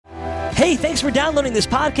Hey, thanks for downloading this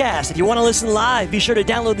podcast. If you want to listen live, be sure to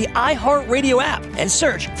download the iHeartRadio app and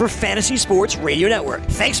search for Fantasy Sports Radio Network.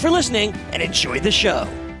 Thanks for listening and enjoy the show.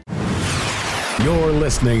 You're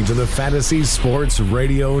listening to the Fantasy Sports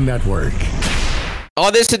Radio Network.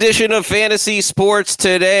 On this edition of Fantasy Sports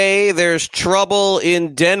Today, there's trouble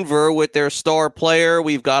in Denver with their star player.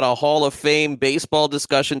 We've got a Hall of Fame baseball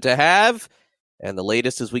discussion to have. And the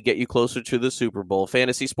latest as we get you closer to the Super Bowl.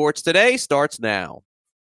 Fantasy Sports Today starts now.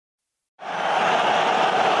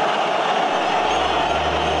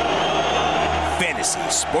 Fantasy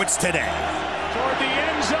Sports Today. Toward the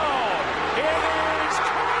end zone. It is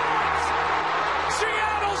caught!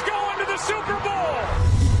 Seattle's going to the Super Bowl.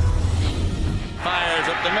 Fires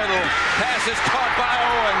up the middle. Pass is caught by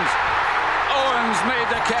Owens. Owens made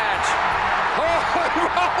the catch.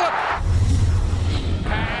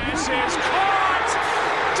 Pass is caught.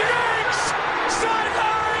 Diggs!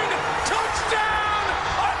 Sideline! Touchdown!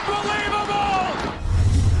 Unbelievable!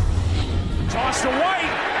 Toss to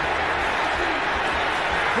White.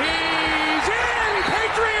 He's in!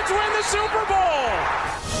 Patriots win the Super Bowl!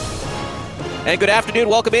 And good afternoon.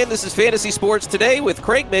 Welcome in. This is Fantasy Sports Today with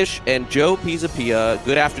Craig Mish and Joe Pisapia.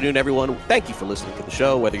 Good afternoon, everyone. Thank you for listening to the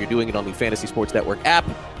show, whether you're doing it on the Fantasy Sports Network app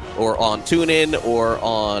or on TuneIn or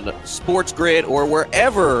on Sports Grid or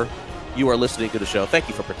wherever you are listening to the show. Thank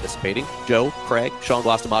you for participating. Joe, Craig, Sean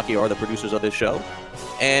Glastamacchi are the producers of this show.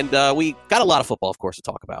 And we got a lot of football, of course, to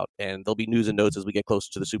talk about. And there'll be news and notes as we get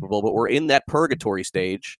closer to the Super Bowl. But we're in that purgatory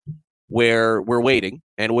stage where we're waiting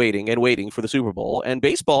and waiting and waiting for the Super Bowl. And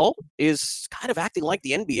baseball is kind of acting like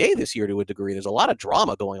the NBA this year to a degree. There's a lot of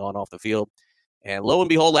drama going on off the field. And lo and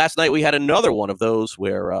behold, last night we had another one of those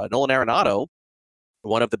where Nolan Arenado,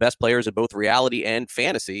 one of the best players in both reality and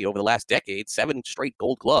fantasy over the last decade, 7 straight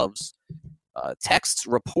Gold Gloves, texts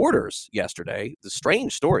reporters yesterday. The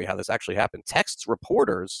strange story how this actually happened. Texts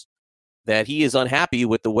reporters that he is unhappy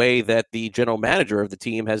with the way that the general manager of the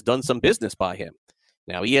team has done some business by him.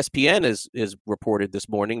 Now, ESPN is reported this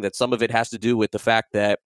morning that some of it has to do with the fact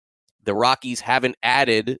that the Rockies haven't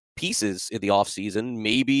added pieces in the offseason.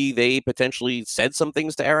 Maybe they potentially said some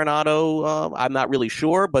things to Arenado. I'm not really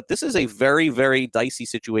sure, but this is a very, very dicey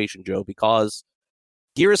situation, Joe, because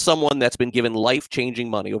here is someone that's been given life-changing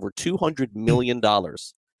money, over $200 million.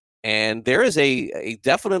 And there is a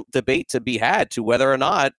definite debate to be had to whether or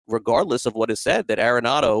not, regardless of what is said, that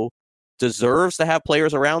Arenado deserves to have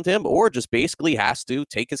players around him or just basically has to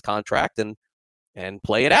take his contract and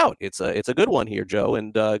play it out. It's a good one here, Joe,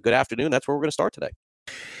 and good afternoon. That's where we're going to start today.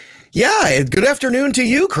 Yeah, good afternoon to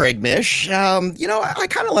you, Craig Mish. I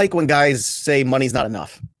kind of like when guys say money's not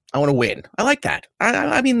enough. I want to win. I like that.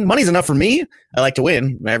 I mean, money's enough for me. I like to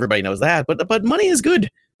win. Everybody knows that. But money is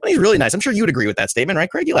good. Money's really nice. I'm sure you'd agree with that statement, right,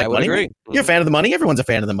 Craig? You like money. Agree. You're a fan of the money. Everyone's a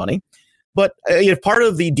fan of the money. But part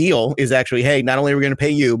of the deal is actually, hey, not only are we going to pay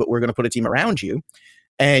you, but we're going to put a team around you.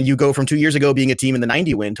 And you go from 2 years ago being a team in the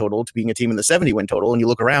 90-win total to being a team in the 70-win total, and you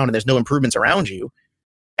look around and there's no improvements around you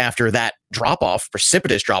after that drop-off,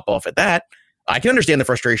 precipitous drop-off at that. I can understand the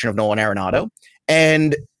frustration of Nolan Arenado.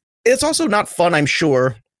 And it's also not fun, I'm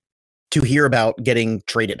sure, to hear about getting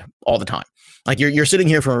traded all the time. Like you're sitting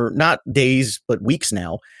here for not days, but weeks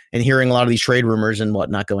now and hearing a lot of these trade rumors and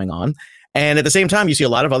whatnot going on. And at the same time, you see a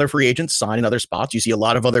lot of other free agents sign in other spots. You see a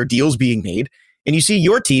lot of other deals being made. And you see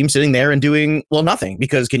your team sitting there and doing, well, nothing.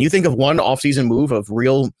 Because can you think of one offseason move of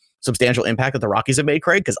real substantial impact that the Rockies have made,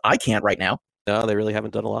 Craig? Because I can't right now. No, they really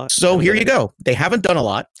haven't done a lot. So here you go. They haven't done a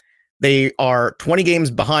lot. They are 20 games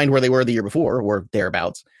behind where they were the year before or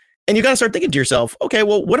thereabouts. And you got to start thinking to yourself, okay,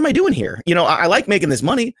 well, what am I doing here? I like making this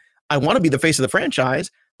money. I want to be the face of the franchise.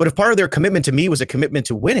 But if part of their commitment to me was a commitment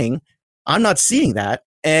to winning, I'm not seeing that.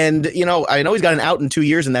 And, I know he's got an out in 2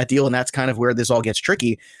 years in that deal, and that's kind of where this all gets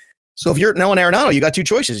tricky. So if you're Nolan Arenado, you got two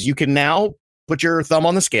choices. You can now put your thumb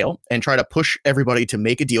on the scale and try to push everybody to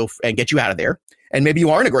make a deal and get you out of there. And maybe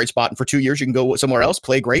you are in a great spot. And for 2 years, you can go somewhere else,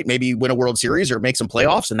 play great, maybe win a World Series or make some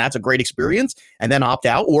playoffs. And that's a great experience. And then opt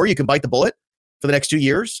out. Or you can bite the bullet for the next 2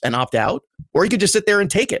 years and opt out. Or you could just sit there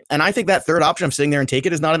and take it. And I think that third option of sitting there and take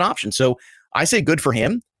it is not an option. So I say good for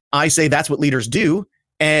him. I say that's what leaders do.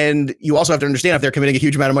 And you also have to understand if they're committing a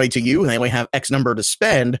huge amount of money to you and they only have X number to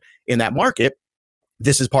spend in that market,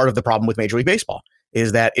 this is part of the problem with Major League Baseball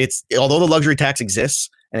is that although the luxury tax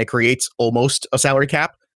exists and it creates almost a salary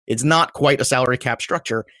cap, it's not quite a salary cap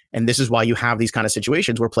structure. And this is why you have these kind of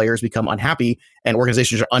situations where players become unhappy and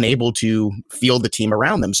organizations are unable to field the team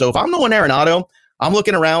around them. So if I'm Nolan Arenado, I'm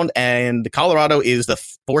looking around and Colorado is the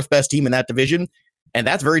fourth best team in that division. And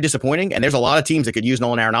that's very disappointing. And there's a lot of teams that could use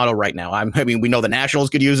Nolan Arenado right now. I mean, we know the Nationals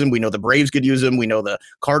could use him. We know the Braves could use him. We know the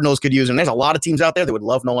Cardinals could use him. There's a lot of teams out there that would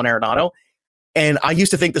love Nolan Arenado. And I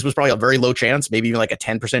used to think this was probably a very low chance, maybe even like a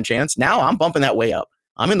 10% chance. Now I'm bumping that way up.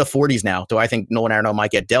 I'm in the 40s now. Do I think Nolan Arenado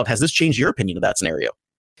might get dealt? Has this changed your opinion of that scenario?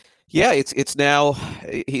 Yeah, it's now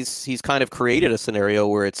he's kind of created a scenario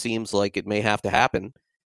where it seems like it may have to happen,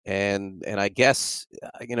 and I guess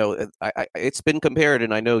it's been compared,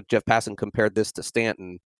 and I know Jeff Passan compared this to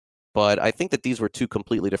Stanton, but I think that these were two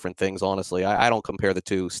completely different things. Honestly, I don't compare the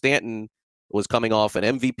two. Stanton was coming off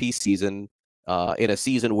an MVP season in a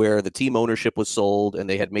season where the team ownership was sold, and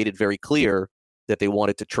they had made it very clear that they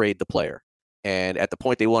wanted to trade the player. And at the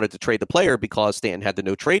point they wanted to trade the player, because Stanton had the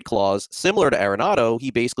no trade clause, similar to Arenado,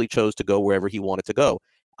 he basically chose to go wherever he wanted to go.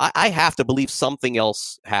 I have to believe something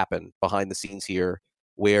else happened behind the scenes here,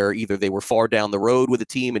 where either they were far down the road with the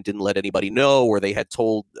team and didn't let anybody know, or they had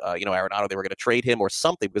told Arenado they were going to trade him or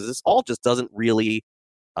something, because this all just doesn't really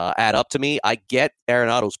add up to me. I get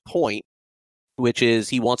Arenado's point, which is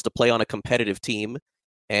he wants to play on a competitive team,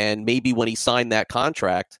 and maybe when he signed that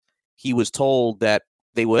contract, he was told that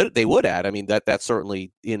they would add. I mean, that's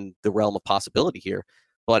certainly in the realm of possibility here.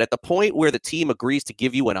 But at the point where the team agrees to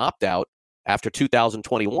give you an opt-out after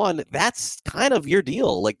 2021, that's kind of your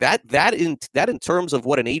deal. Like that in terms of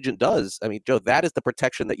what an agent does. I mean, Joe, that is the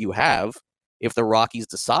protection that you have if the Rockies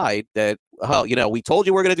decide that, we told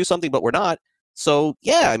you we're going to do something, but we're not. So,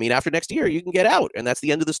 yeah, I mean, after next year, you can get out, and that's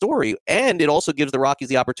the end of the story. And it also gives the Rockies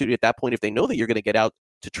the opportunity at that point, if they know that you're going to get out,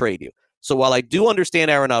 to trade you. So while I do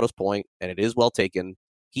understand Arenado's point, and it is well taken,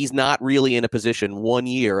 he's not really in a position 1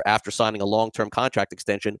 year after signing a long-term contract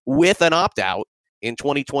extension with an opt-out in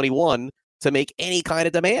 2021 to make any kind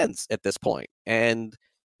of demands at this point. And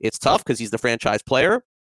it's tough because he's the franchise player,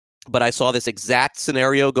 but I saw this exact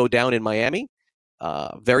scenario go down in Miami.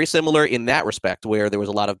 Very similar in that respect, where there was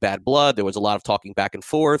a lot of bad blood. There was a lot of talking back and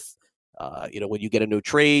forth. When you get a no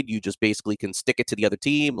trade, you just basically can stick it to the other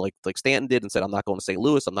team, like Stanton did, and said, I'm not going to St.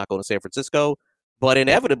 Louis, I'm not going to San Francisco. But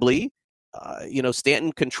inevitably,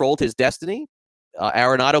 Stanton controlled his destiny.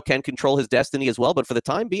 Arenado can control his destiny as well. But for the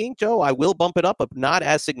time being, Joe, I will bump it up, but not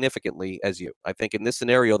as significantly as you. I think in this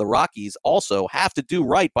scenario, the Rockies also have to do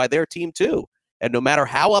right by their team too. And no matter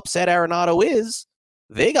how upset Arenado is,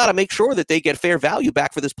 they got to make sure that they get fair value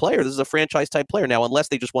back for this player. This is a franchise-type player. Now, unless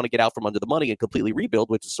they just want to get out from under the money and completely rebuild,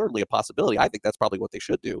 which is certainly a possibility, I think that's probably what they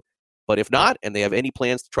should do. But if not, and they have any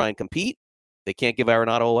plans to try and compete, they can't give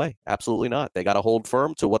Arenado away. Absolutely not. They got to hold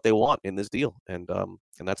firm to what they want in this deal. And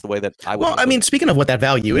that's the way that I would. Well, I mean, speaking of what that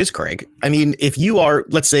value is, Craig, I mean, if you are,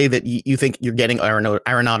 let's say that you think you're getting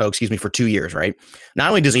Arenado, for 2 years, right? Not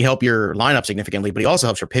only does he help your lineup significantly, but he also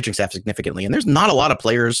helps your pitching staff significantly. And there's not a lot of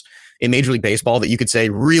players in Major League Baseball that you could say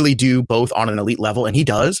really do both on an elite level, and he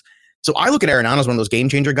does. So I look at Arenado as one of those game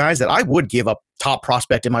changer guys that I would give up top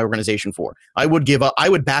prospect in my organization for. I would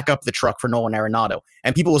back up the truck for Nolan Arenado.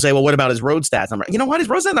 And people will say, well, what about his road stats number? You know what? His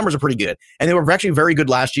road stat numbers are pretty good. And they were actually very good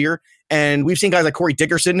last year. And we've seen guys like Corey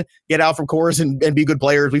Dickerson get out from Coors and be good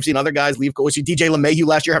players. We've seen other guys leave. We see DJ LeMahieu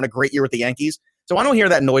last year having a great year with the Yankees. So I don't hear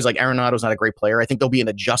that noise like Arenado's not a great player. I think there'll be an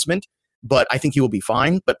adjustment, but I think he will be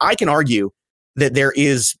fine. But I can argue that there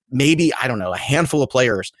is maybe, a handful of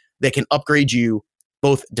players that can upgrade you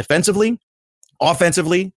both defensively,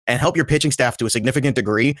 offensively, and help your pitching staff to a significant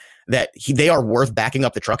degree that they are worth backing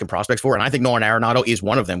up the truck and prospects for. And I think Nolan Arenado is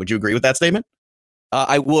one of them. Would you agree with that statement?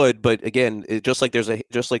 I would, but again, just like there's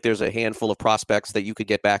a handful of prospects that you could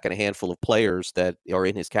get back and a handful of players that are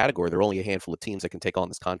in his category, there are only a handful of teams that can take on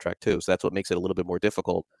this contract too. So that's what makes it a little bit more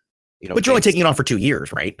difficult. But you're only taking it on for 2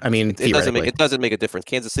 years, right? I mean, it doesn't make a difference.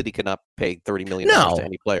 Kansas City cannot pay $30 million to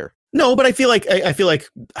any player. No, but I feel like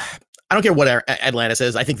I don't care what Atlanta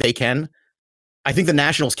says. I think they can. I think the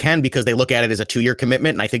Nationals can because they look at it as a 2-year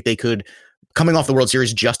commitment, and I think they could, coming off the World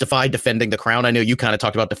Series, justify defending the crown. I know you kind of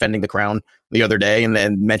talked about defending the crown the other day and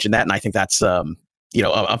mentioned that, and I think that's a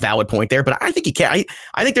valid point there. But I think he can.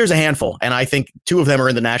 I think there's a handful, and I think 2 of them are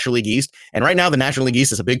in the National League East. And right now, the National League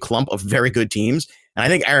East is a big clump of very good teams, and I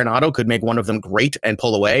think Arenado could make one of them great and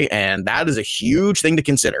pull away, and that is a huge thing to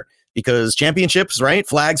consider. Because championships, right?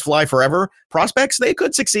 Flags fly forever. Prospects, they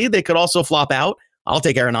could succeed. They could also flop out. I'll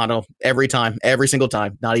take Arenado every time, every single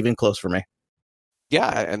time. Not even close for me.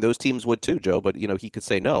 Yeah, and those teams would too, Joe. But he could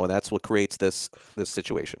say no, and that's what creates this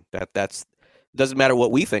situation. That's doesn't matter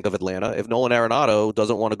what we think of Atlanta. If Nolan Arenado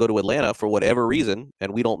doesn't want to go to Atlanta for whatever reason,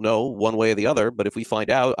 and we don't know one way or the other, but if we find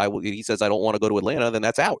out, he says I don't want to go to Atlanta, then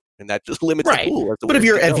that's out, and that just limits the pool. But if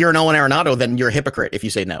you're Nolan Arenado, then you're a hypocrite if you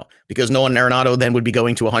say no, because Nolan Arenado then would be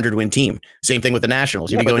going to a 100-win team. Same thing with the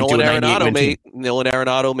Nationals. You'd be going to a 98-win team. Nolan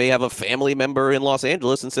Arenado may have a family member in Los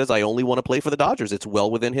Angeles and says I only want to play for the Dodgers. It's well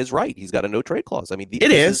within his right. He's got a no trade clause. I mean,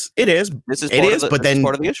 it is. But then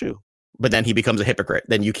part of the issue. but then he becomes a hypocrite.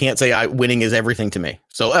 Then you can't say winning is everything to me.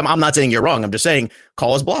 So I'm not saying you're wrong. I'm just saying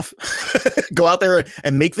call his bluff. Go out there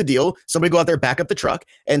and make the deal. Somebody go out there, back up the truck,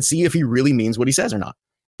 and see if he really means what he says or not.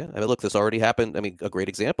 Yeah, I mean, look, this already happened. I mean, a great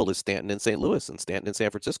example is Stanton in St. Louis and Stanton in San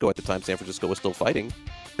Francisco. At the time, San Francisco was still fighting.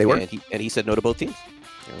 They were. And he said no to both teams.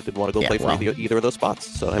 Didn't want to go play for either of those spots.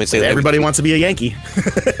 So I mean, everybody wants to be a Yankee.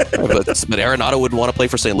 but Arenado wouldn't want to play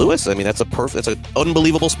for St. Louis. I mean, that's an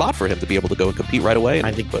unbelievable spot for him to be able to go and compete right away.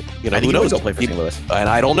 I think, but who knows? He'll play for St. Louis, and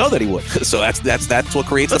I don't know that he would. So that's what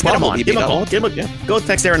creates the problem. Give him a call. Go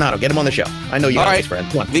text Arenado. Get him on the show. I know you are his friend.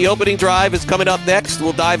 The opening drive is coming up next.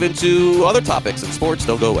 We'll dive into other topics in sports.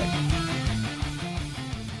 Don't go away.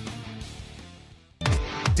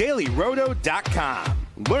 DailyRoto.com.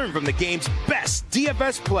 Learn from the game's best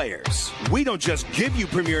DFS players. We don't just give you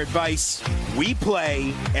premier advice, we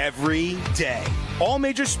play every day. All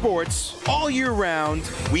major sports, all year round,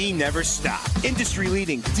 we never stop.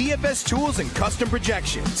 Industry-leading DFS tools and custom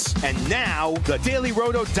projections. And now, the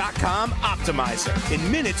DailyRoto.com Optimizer.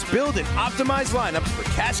 In minutes, build and optimize lineups for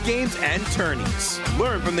cash games and tourneys.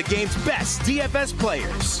 Learn from the game's best DFS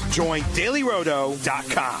players. Join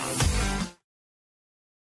DailyRoto.com.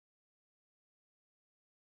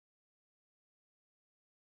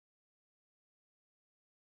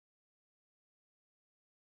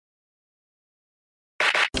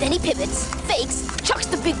 Then he pivots, fakes, chucks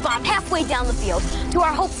the big bomb halfway down the field to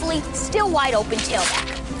our hopefully still wide open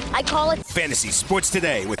tailback. I call it Fantasy Sports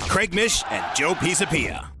Today with Craig Mish and Joe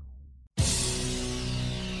Pisapia.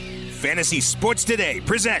 Fantasy Sports Today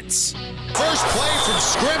presents first play from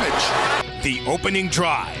scrimmage. The opening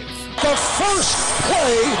drive. The first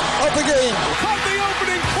play of the game. Caught the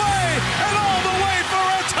opening play and all the way for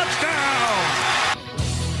a touchdown.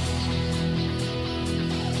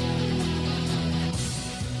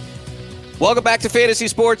 Welcome back to Fantasy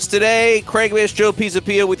Sports Today. Craig Mish, Joe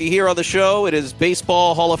Pisapia with you here on the show. It is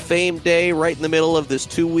Baseball Hall of Fame Day, right in the middle of this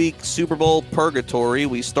 2-week Super Bowl purgatory.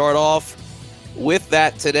 We start off with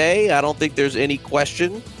that today. I don't think there's any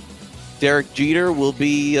question. Derek Jeter will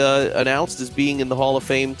be announced as being in the Hall of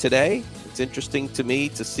Fame today. It's interesting to me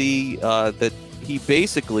to see that he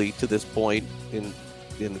basically, to this point, in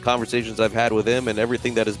the conversations I've had with him and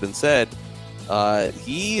everything that has been said,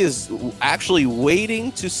 he is actually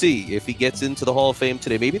waiting to see if he gets into the Hall of Fame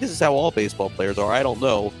today. Maybe this is how all baseball players are. I don't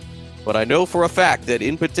know. But I know for a fact that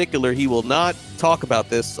in particular, he will not talk about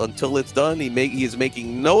this until it's done. He is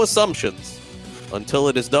making no assumptions until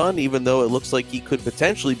it is done, even though it looks like he could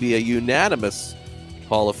potentially be a unanimous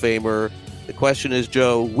Hall of Famer. The question is,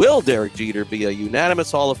 Joe, will Derek Jeter be a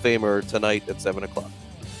unanimous Hall of Famer tonight at 7 o'clock?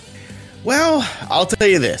 Well, I'll tell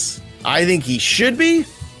you this. I think he should be.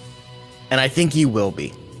 And I think he will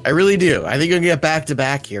be. I really do. I think he'll get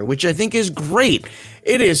back-to-back here, which I think is great.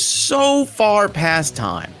 It is so far past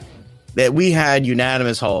time that we had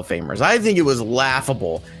unanimous Hall of Famers. I think it was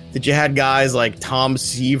laughable that you had guys like Tom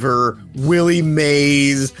Seaver, Willie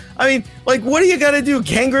Mays. I mean, like, what do you got to do?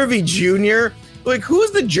 Ken Griffey Jr.? Like,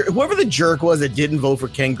 whoever the jerk was that didn't vote for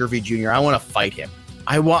Ken Griffey Jr., I want to fight him.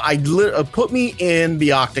 Put me in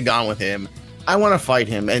the octagon with him. I want to fight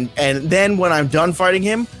him. And then when I'm done fighting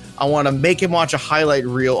him, I want to make him watch a highlight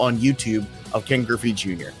reel on YouTube of Ken Griffey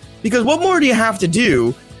Jr. Because what more do you have to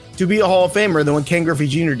do to be a Hall of Famer than what Ken Griffey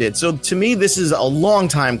Jr. did? So to me, this is a long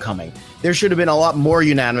time coming. There should have been a lot more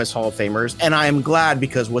unanimous Hall of Famers. And I am glad,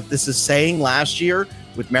 because what this is saying last year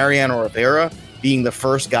with Mariano Rivera being the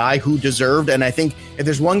first guy who deserved, and I think if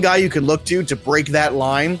there's one guy you can look to break that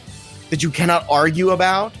line that you cannot argue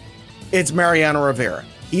about, it's Mariano Rivera.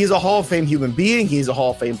 He's a Hall of Fame human being. He's a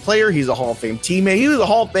Hall of Fame player. He's a Hall of Fame teammate. He was a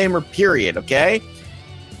Hall of Famer, period, okay?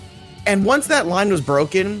 And once that line was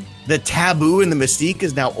broken, the taboo and the mystique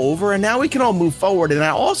is now over, and now we can all move forward. And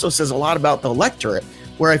that also says a lot about the electorate,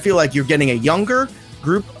 where I feel like you're getting a younger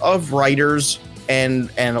group of writers and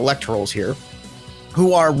electorals here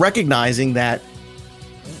who are recognizing that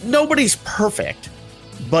nobody's perfect.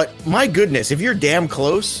 But my goodness, if you're damn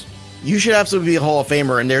close, you should absolutely be a Hall of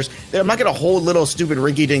Famer. And I'm not going to hold little stupid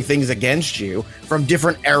rinky-dink things against you from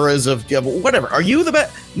different eras of whatever. Are you the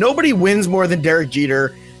best? Nobody wins more than Derek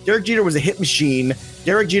Jeter. Derek Jeter was a hit machine.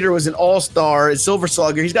 Derek Jeter was an all-star, a Silver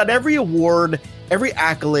Slugger. He's got every award, every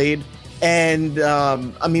accolade, and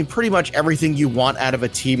I mean, pretty much everything you want out of a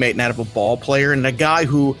teammate and out of a ball player. And a guy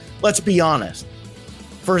who, let's be honest,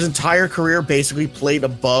 for his entire career basically played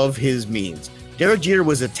above his means. Derek Jeter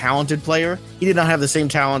was a talented player. He did not have the same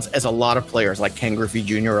talents as a lot of players like Ken Griffey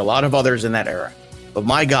Jr. or a lot of others in that era. But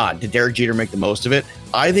my God, did Derek Jeter make the most of it?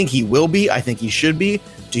 I think he will be. I think he should be.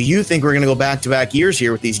 Do you think we're going to go back-to-back years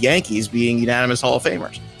here with these Yankees being unanimous Hall of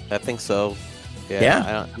Famers? I think so.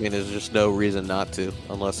 Yeah. I mean, there's just no reason not to,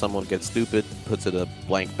 unless someone gets stupid, puts in a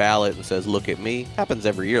blank ballot and says, "Look at me." Happens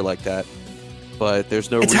every year like that. But there's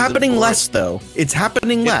no. It's reason happening for less, though. It's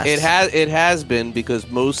happening less. It has been, because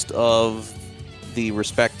most of the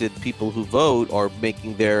respected people who vote are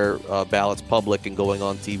making their ballots public and going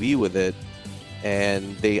on TV with it.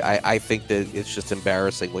 And I think that it's just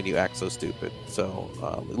embarrassing when you act so stupid. So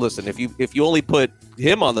listen, if you only put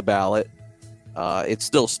him on the ballot, it's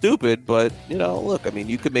still stupid. But look, I mean,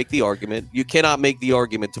 you could make the argument. You cannot make the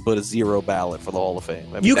argument to put a 0 ballot for the Hall of Fame.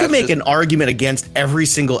 I mean, you can make an argument against every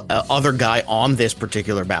single other guy on this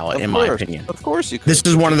particular ballot, my opinion. Of course you could. This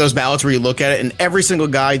is one of those ballots where you look at it, and every single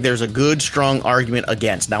guy, there's a good, strong argument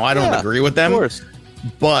against. Now, I don't agree with them. Of course.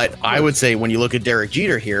 But I would say when you look at Derek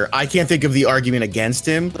Jeter here, I can't think of the argument against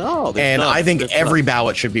him. No, and none. I think every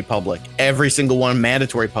ballot should be public. Every single one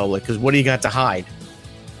mandatory public, because what do you got to hide?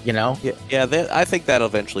 Yeah, I think that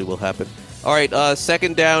eventually will happen. All right,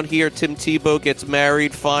 second down here, Tim Tebow gets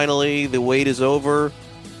married finally. The wait is over.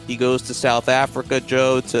 He goes to South Africa,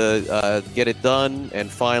 Joe, to get it done. And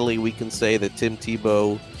finally, we can say that Tim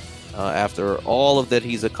Tebow, after all of that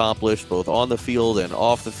he's accomplished, both on the field and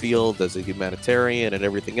off the field as a humanitarian and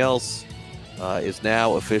everything else, is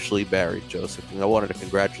now officially buried, Joseph. And I wanted to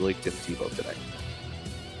congratulate Tim Tebow today.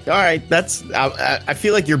 All right, I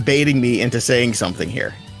feel like you're baiting me into saying something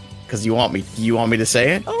here, because you want me to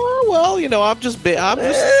say it. Oh well, I'm just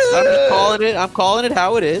calling it. I'm calling it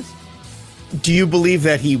how it is. Do you believe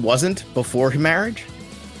that he wasn't before marriage?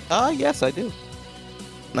 Yes, I do.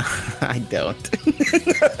 I don't.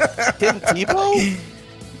 Tim Tebow?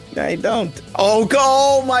 I don't.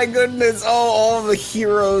 Oh my goodness! Oh, all the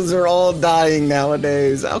heroes are all dying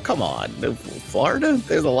nowadays. Oh, come on, Florida.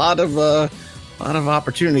 There's a lot of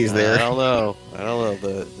opportunities there. I don't know.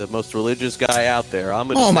 The most religious guy out there.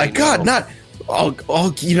 Oh my God! No.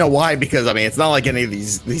 You know why? Because I mean, it's not like any of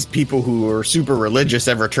these people who are super religious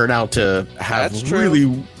ever turn out to have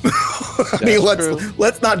really.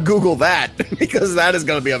 Let's not Google that, because that is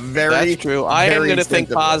going to be a very. That's true. I am going to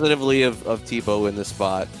think positively of Tebow in this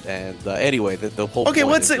spot. And anyway, the whole. Okay,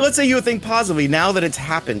 let's say you think positively now that it's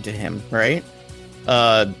happened to him, right?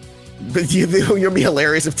 But you'll be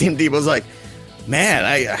hilarious if Tim Tebow's like,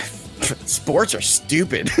 man, sports are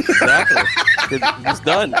stupid. Exactly. He's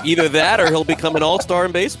done. Either that or he'll become an all-star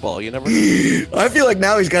in baseball. You never know. I feel like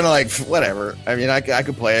now he's kind of like, whatever. I mean, I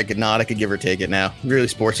could play, I could not, I could give or take it now. Really,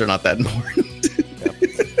 sports are not that important.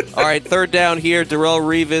 All right, third down here. Darrelle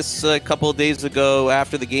Revis, a couple of days ago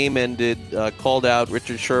after the game ended, called out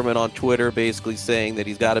Richard Sherman on Twitter, basically saying that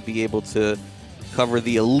he's got to be able to cover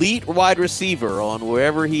the elite wide receiver on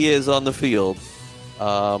wherever he is on the field.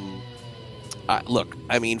 Look,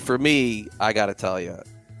 I mean, for me, I got to tell you,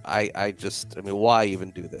 I mean, why even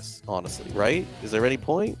do this, honestly, right? Is there any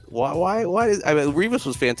point? Why Revis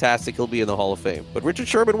was fantastic. He'll be in the Hall of Fame, but Richard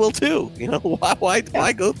Sherman will too.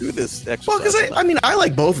 Why go through this exercise? Well, because I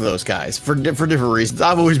like both of those guys for different reasons.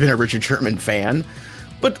 I've always been a Richard Sherman fan,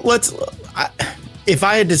 but if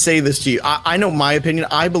I had to say this to you, I know my opinion.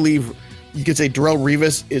 I believe you could say Darrelle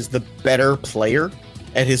Revis is the better player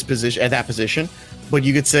at that position. But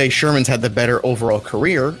you could say Sherman's had the better overall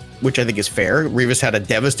career, which I think is fair. Revis had a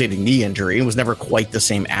devastating knee injury and was never quite the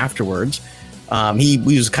same afterwards. He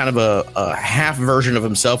was kind of a half version of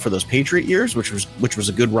himself for those Patriot years, which was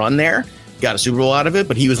a good run there. Got a Super Bowl out of it,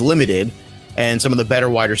 but he was limited, and some of the better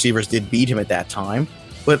wide receivers did beat him at that time.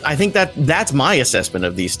 But I think that's my assessment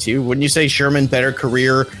of these two. Wouldn't you say Sherman better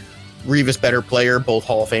career, Revis better player, both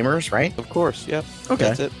Hall of Famers, right? Of course, yeah. Okay.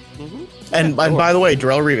 That's it. Mm-hmm. And by the way,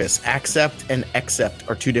 Darrelle Revis, accept and accept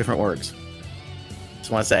are two different words. Just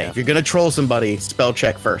want to say, if you're going to troll somebody, spell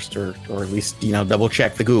check first, or at least, double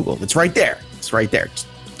check the Google. It's right there. Just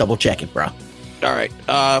double check it, bro. All right.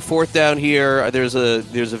 Fourth down here. There's a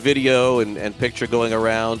video and picture going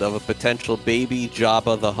around of a potential baby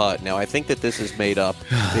Jabba the Hutt. Now, I think that this is made up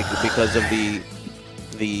because of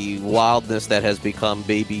the wildness that has become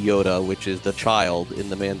Baby Yoda, which is the child in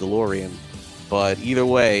The Mandalorian. But either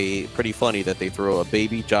way, pretty funny that they throw a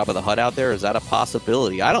baby Jabba the Hutt out there. Is that a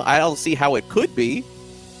possibility? I don't see how it could be.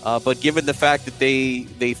 But given the fact that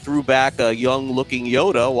they threw back a young-looking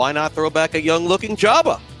Yoda, why not throw back a young-looking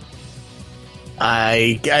Jabba?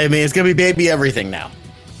 I mean, it's gonna be baby everything now.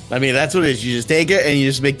 I mean, that's what it is. You just take it and you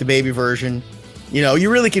just make the baby version. You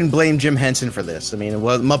really can blame Jim Henson for this. I mean,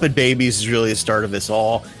 Muppet Babies is really the start of this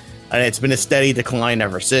all. And it's been a steady decline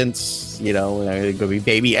ever since. It could be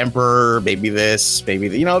Baby Emperor, Baby this, Baby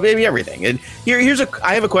Baby everything. And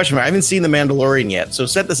I have a question. I haven't seen The Mandalorian yet, so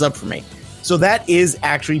set this up for me. So that is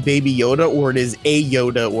actually Baby Yoda, or it is a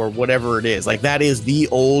Yoda, or whatever it is. Like, that is the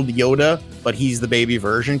old Yoda, but he's the baby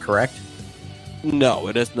version, correct? No,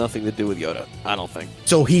 it has nothing to do with Yoda. I don't think.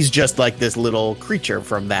 So he's just like this little creature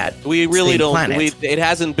from that. We really don't. Planet. It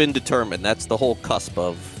hasn't been determined. That's the whole cusp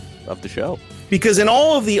of the show. Because in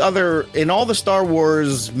all the Star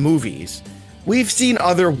Wars movies, we've seen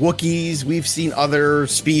other Wookiees, we've seen other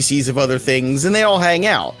species of other things, and they all hang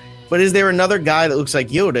out. But is there another guy that looks like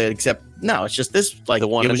Yoda? Except no, it's just this, like the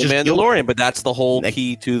one in the Mandalorian. But that's the whole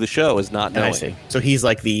key to the show, is not knowing. I see. So he's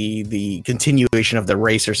like the continuation of the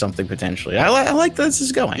race or something potentially. I like this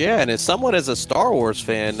is going. Yeah, and as someone as a Star Wars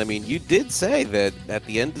fan, I mean, you did say that at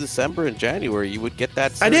the end of December and January you would get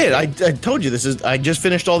that. I did. I told you this is. I just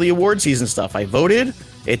finished all the award season stuff. I voted.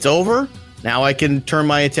 It's over. Now I can turn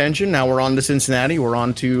my attention. Now we're on to Cincinnati. We're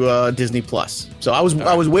on to Disney Plus. So I was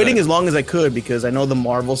waiting as long as I could because I know the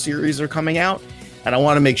Marvel series are coming out. And I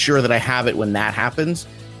want to make sure that I have it when that happens,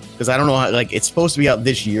 because I don't know how, like, it's supposed to be out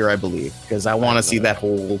this year, I believe, because I want to see that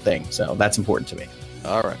whole thing. So that's important to me.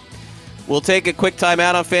 All right. We'll take a quick time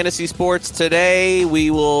out on fantasy sports today.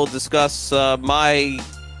 We will discuss my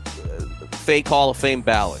fake Hall of Fame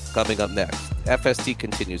ballot coming up next. FST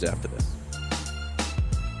continues after this.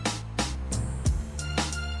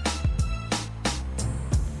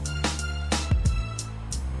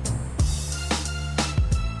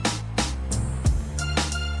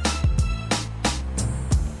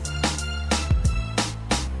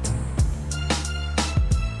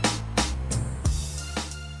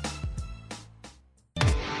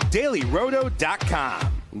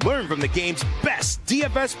 DailyRoto.com. Learn from the game's best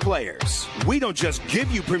DFS players. We don't just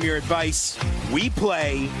give you premier advice, we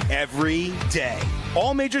play every day.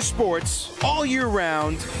 All major sports, all year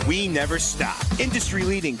round, we never stop.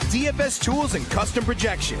 Industry-leading DFS tools and custom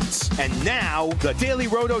projections. And now, the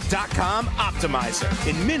DailyRoto.com Optimizer.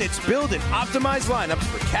 In minutes, build and optimize lineups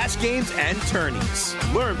for cash games and tourneys.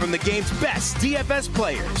 Learn from the game's best DFS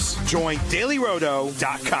players. Join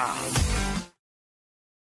DailyRoto.com.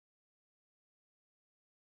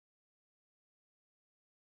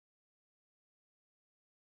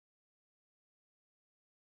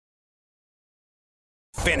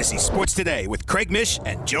 Fantasy Sports Today with Craig Mish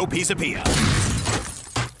and Joe Pisapia.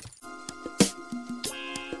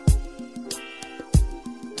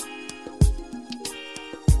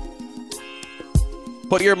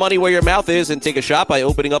 Put your money where your mouth is and take a shot by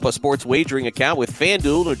opening up a sports wagering account with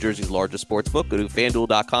FanDuel, New Jersey's largest sportsbook. Go to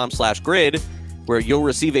FanDuel.com/grid, where you'll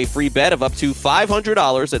receive a free bet of up to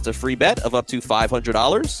 $500. That's a free bet of up to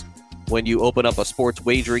 $500 when you open up a sports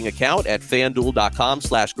wagering account at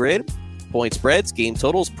FanDuel.com/grid. Point spreads, game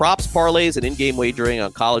totals, props, parlays, and in-game wagering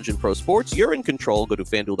on college and pro sports. You're in control. Go to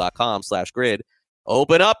FanDuel.com/grid.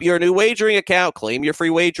 Open up your new wagering account. Claim your free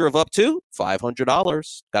wager of up to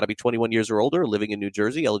 $500. Got to be 21 years or older, living in New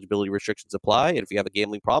Jersey. Eligibility restrictions apply. And if you have a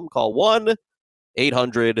gambling problem, call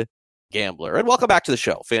 1-800-GAMBLER. And welcome back to the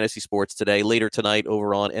show, Fantasy Sports Today. Later tonight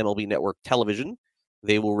over on MLB Network Television,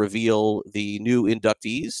 they will reveal the new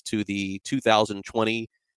inductees to the 2020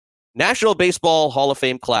 National Baseball Hall of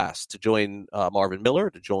Fame class, to join Marvin Miller,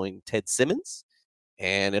 to join Ted Simmons.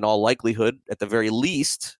 And in all likelihood, at the very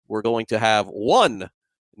least, we're going to have one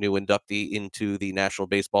new inductee into the National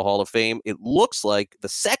Baseball Hall of Fame. It looks like the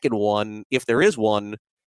second one, if there is one,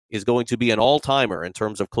 is going to be an all-timer in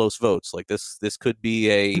terms of close votes. Like this could be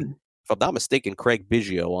if I'm not mistaken, Craig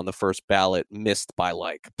Biggio on the first ballot missed by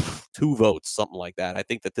like 2 votes, something like that. I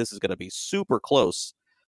think that this is going to be super close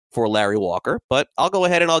for Larry Walker, but I'll go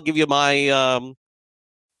ahead and I'll give you my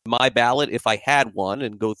my ballot if I had one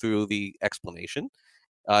and go through the explanation.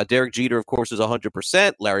 Derek Jeter, of course, is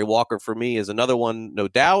 100%. Larry Walker for me is another one, no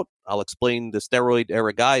doubt. I'll explain the steroid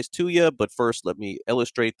era guys to you, but first let me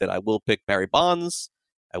illustrate that I will pick Barry Bonds.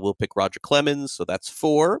 I will pick Roger Clemens, so that's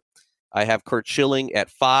 4. I have Curt Schilling at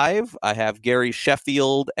 5. I have Gary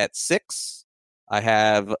Sheffield at 6. I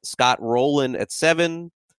have Scott Rowland at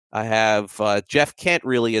 7. I have Jeff Kent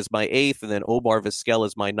really as my 8th, and then Omar Vizquel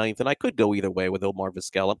as my 9th. And I could go either way with Omar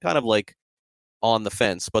Vizquel. I'm kind of like on the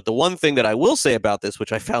fence. But the one thing that I will say about this,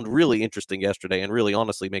 which I found really interesting yesterday and really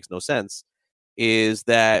honestly makes no sense, is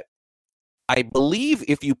that I believe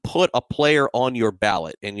if you put a player on your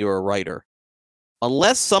ballot and you're a writer,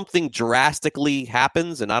 unless something drastically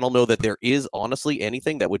happens, and I don't know that there is honestly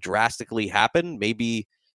anything that would drastically happen, maybe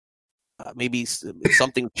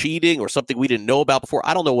something cheating or something we didn't know about before.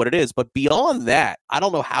 I don't know what it is. But beyond that, I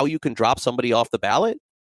don't know how you can drop somebody off the ballot.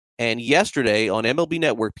 And yesterday on MLB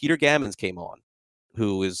Network, Peter Gammons came on,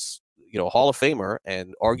 who is, a Hall of Famer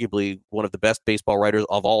and arguably one of the best baseball writers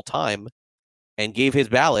of all time, and gave his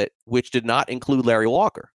ballot, which did not include Larry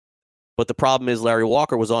Walker. But the problem is Larry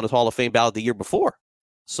Walker was on his Hall of Fame ballot the year before.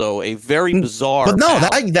 So a very bizarre. But no,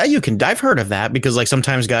 foul. that you can. I've heard of that because like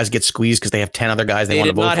sometimes guys get squeezed because they have 10 other guys they want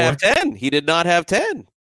to vote for. He did not have 10. He did not have 10.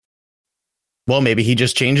 Well, maybe he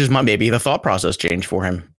just changed his mind. Maybe the thought process changed for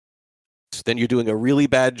him. Then you're doing a really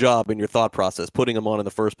bad job in your thought process, putting him on in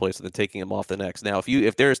the first place and then taking him off the next. Now,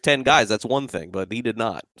 if there's 10 guys, that's one thing, but he did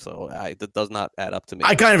not. So that does not add up to me.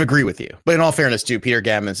 I kind of agree with you, but in all fairness, too, Peter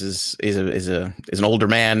Gammons is an older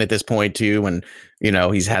man at this point too, and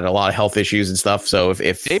he's had a lot of health issues and stuff. So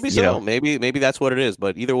if maybe so, maybe that's what it is.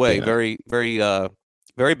 But either way, very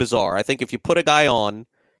very bizarre. I think if you put a guy on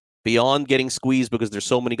beyond getting squeezed because there's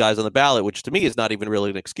so many guys on the ballot, which to me is not even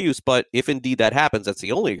really an excuse. But if indeed that happens, that's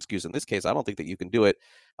the only excuse in this case. I don't think that you can do it.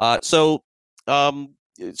 So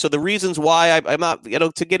the reasons why I'm not,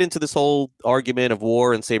 to get into this whole argument of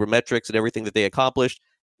WAR and sabermetrics and everything that they accomplished,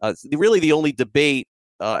 really the only debate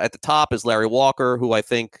at the top is Larry Walker, who I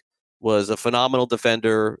think was a phenomenal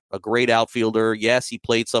defender, a great outfielder. Yes, he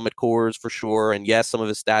played some at Coors for sure. And yes, some of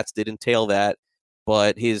his stats did entail that.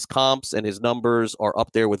 But his comps and his numbers are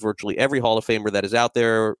up there with virtually every Hall of Famer that is out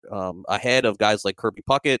there, ahead of guys like Kirby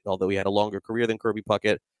Puckett, although he had a longer career than Kirby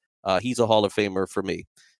Puckett. He's a Hall of Famer for me.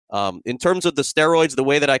 In terms of the steroids, the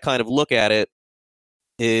way that I kind of look at it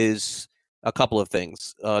is a couple of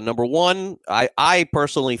things. Number one, I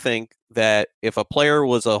personally think that if a player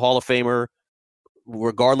was a Hall of Famer,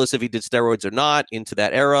 regardless if he did steroids or not, into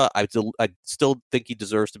that era, I still think he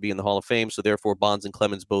deserves to be in the Hall of Fame. So therefore, Bonds and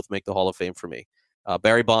Clemens both make the Hall of Fame for me.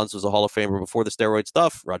 Barry Bonds was a Hall of Famer before the steroid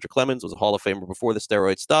stuff. Roger Clemens was a Hall of Famer before the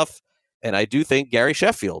steroid stuff. And I do think Gary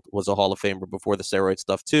Sheffield was a Hall of Famer before the steroid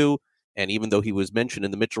stuff too. And even though he was mentioned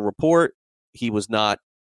in the Mitchell report, he was not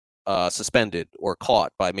suspended or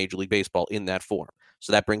caught by Major League Baseball in that form.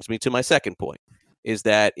 So that brings me to my second point, is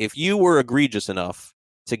that if you were egregious enough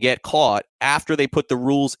to get caught after they put the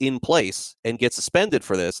rules in place and get suspended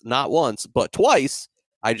for this, not once, but twice,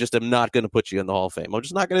 I just am not going to put you in the Hall of Fame. I'm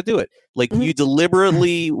just not going to do it. Like, you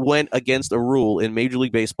deliberately went against a rule in Major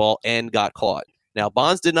League Baseball and got caught. Now,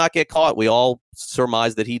 Bonds did not get caught. We all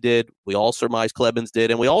surmised that he did. We all surmised Clemens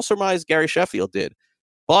did. And we all surmised Gary Sheffield did.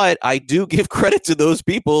 But I do give credit to those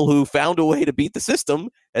people who found a way to beat the system,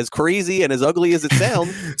 as crazy and as ugly as it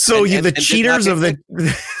sounds. So the cheatiest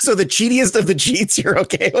of the cheats you're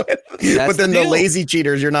okay with, but then the lazy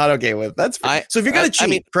cheaters you're not okay with. That's so if you're gonna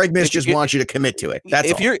cheat, Craig Mish just wants you to commit to it. That's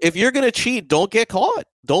if you're gonna cheat, don't get caught.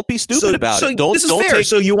 Don't be stupid about it. This is fair.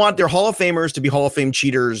 So you want their Hall of Famers to be Hall of Fame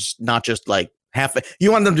cheaters, not just like half.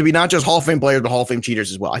 You want them to be not just Hall of Fame players, but Hall of Fame cheaters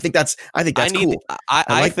as well. I think that's cool.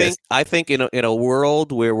 I think in a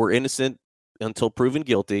world where we're innocent until proven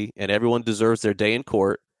guilty, and everyone deserves their day in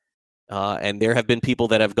court, and there have been people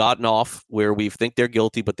that have gotten off where we think they're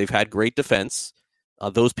guilty, but they've had great defense.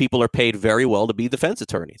 Those people are paid very well to be defense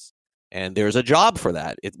attorneys, and there's a job for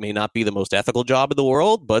that. It may not be the most ethical job in the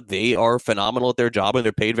world, but they are phenomenal at their job, and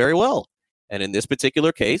they're paid very well. And in this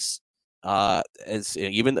particular case, as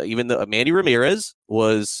even the Manny Ramirez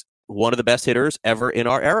was one of the best hitters ever in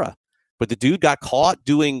our era, but the dude got caught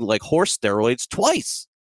doing like horse steroids twice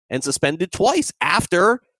and suspended twice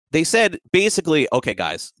after they said basically, okay,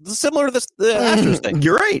 guys, this is similar to the Astros thing.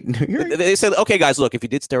 You're right. They said, okay, guys, look, if you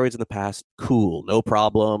did steroids in the past, cool, no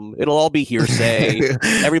problem. It'll all be hearsay.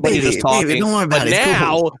 Everybody's just talking. Don't worry about it.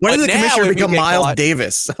 Now, cool. When did the commissioner become Miles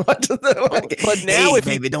Davis? But now,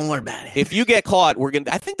 don't worry about it. If you get caught, we're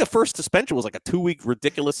gonna. I think the first suspension was like a 2-week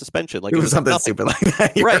ridiculous suspension. Like it was something stupid like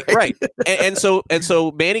that. Right. And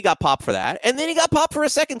so Manny got popped for that, and then he got popped for a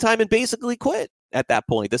second time and basically quit. At that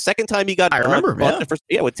point, the second time he got, I remember,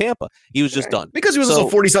 with Tampa, he was just done because he was also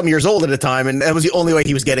 40-something years old at the time, and that was the only way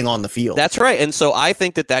he was getting on the field. That's right, and so I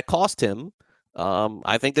think that cost him.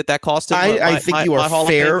 I think that cost him. I think you are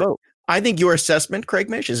fair. I think your assessment, Craig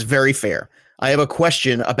Mish, is very fair. I have a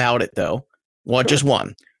question about it though. Well, just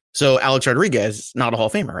one. So Alex Rodriguez, not a Hall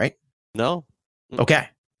of Famer, right? No. Okay.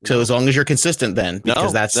 So as long as you're consistent, then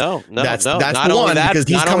because that's the one because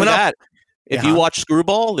he's coming up. If you watch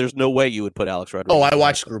Screwball, there's no way you would put Alex Rodriguez. Oh, I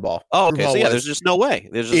watched Screwball. Oh, okay. So there's just no way.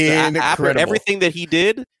 There's just after everything that he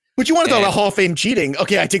did. But you want to talk about Hall of Fame cheating?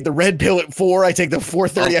 Okay, I take the red pill at 4. I take the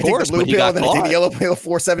 4:30. I take the blue pill, and then I take the yellow pill at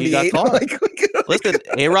 4:78. Listen,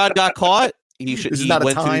 A-Rod got caught. He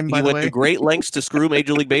went to great lengths to screw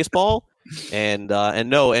Major League Baseball, and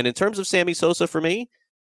in terms of Sammy Sosa for me.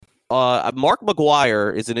 Mark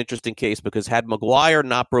McGwire is an interesting case because had McGwire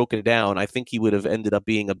not broken down, I think he would have ended up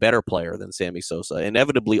being a better player than Sammy Sosa.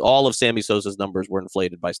 Inevitably, all of Sammy Sosa's numbers were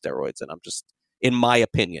inflated by steroids, and I'm just, in my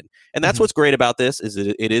opinion. And that's what's great about this is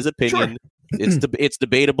it is opinion. Sure. It's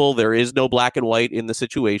debatable. There is no black and white in the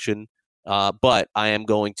situation. But I am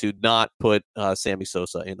going to not put Sammy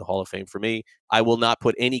Sosa in the Hall of Fame for me. I will not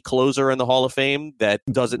put any closer in the Hall of Fame that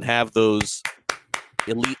doesn't have those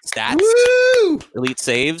elite stats, elite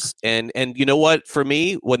saves. And you know what? For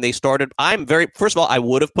me, when they started, first of all, I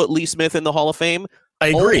would have put Lee Smith in the Hall of Fame. I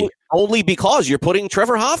agree. Only because you're putting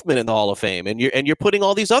Trevor Hoffman in the Hall of Fame, and you're putting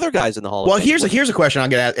all these other guys in the Hall of Fame. Well, here's a question I'm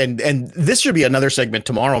going to ask, and this should be another segment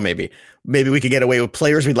tomorrow. Maybe we could get away with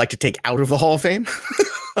players we'd like to take out of the Hall of Fame.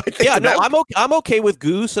 I'm okay with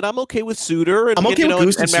Goose, and I'm okay with Suter, and I'm okay with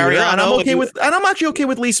Goose and Mariano, and I'm actually okay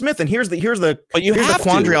with Lee Smith. And here's the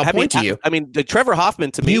quandary I'll point to you. I mean, Trevor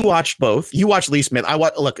Hoffman to me. You watched both. You watched Lee Smith.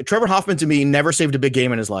 Look, Trevor Hoffman to me never saved a big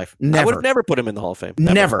game in his life. Never. I would have never put him in the Hall of Fame.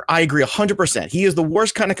 Never. I agree 100%. He is the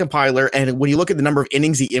worst kind of compiler. And when you look at the number of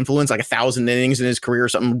innings he influenced, like 1,000 innings in his career or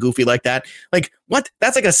something goofy like that, like what?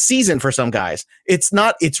 That's like a season for some guys. It's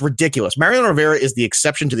not. It's ridiculous. Mariano Rivera is the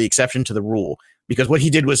exception to the rule. Because what he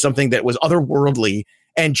did was something that was otherworldly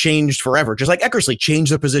and changed forever. Just like Eckersley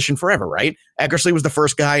changed the position forever, right? Eckersley was the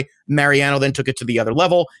first guy. Mariano then took it to the other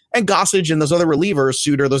level. And Gossage and those other relievers,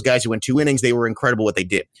 Suter, those guys who went 2 innings, they were incredible what they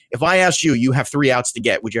did. If I asked you, you have 3 outs to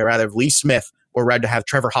get. Would you rather have Lee Smith or rather have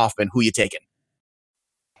Trevor Hoffman? Who you taking?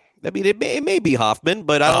 I mean, it may be Hoffman,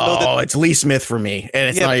 but I don't know. Oh, it's Lee Smith for me. And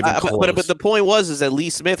it's not even close. But the point is that Lee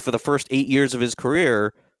Smith, for the first 8 years of his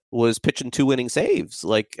career, was pitching 2 inning saves.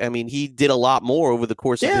 Like, I mean, he did a lot more over the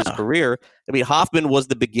course of his career. I mean, Hoffman was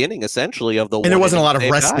the beginning, essentially, of the. And there wasn't a lot of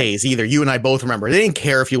rest days either. You and I both remember. They didn't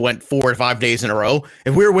care if you went 4 or 5 days in a row.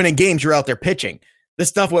 If we were winning games, you're out there pitching. This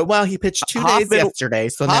stuff went, well, he pitched 2 days yesterday,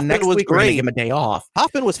 so then next week we're going to give him a day off.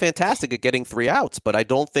 Hoffman was fantastic at getting 3 outs, but I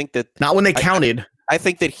don't think that. Not when they counted. I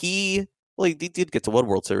think that he did get to one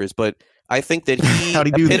World Series, but I think that he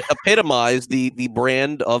epitomized the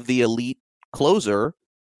brand of the elite closer.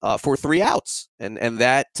 For 3 outs. And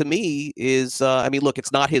that to me is, I mean, look,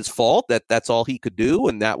 it's not his fault that's all he could do.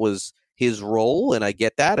 And that was his role. And I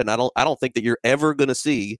get that. And I don't think that you're ever going to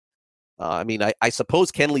see, I mean, I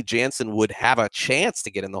suppose Kenley Jansen would have a chance to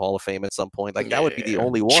get in the Hall of Fame at some point. Like that would be the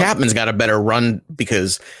only one. Chapman's got a better run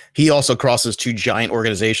because he also crosses 2 giant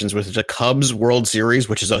organizations with the Cubs World Series,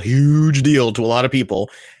 which is a huge deal to a lot of people.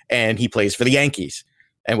 And he plays for the Yankees.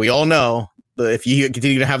 And we all know, if you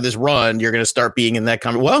continue to have this run, you're going to start being in that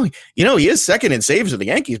comment. Well, you know, he is second in saves of the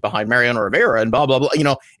Yankees behind Mariano Rivera and blah, blah, blah. You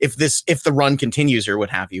know, if the run continues or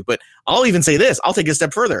what have you. But I'll even say this. I'll take it a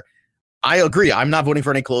step further. I agree. I'm not voting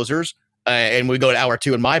for any closers. And we go to hour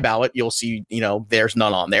 2 in my ballot. You'll see, you know, there's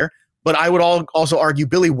none on there. But I would also argue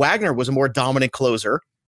Billy Wagner was a more dominant closer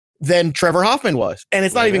than Trevor Hoffman was. And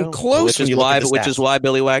it's not even close. Which is why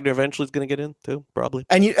Billy Wagner eventually is going to get in too, probably.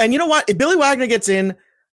 And you know what? If Billy Wagner gets in,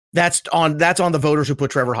 that's on the voters who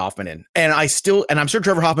put Trevor Hoffman in. And I'm sure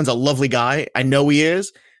Trevor Hoffman's a lovely guy. I know he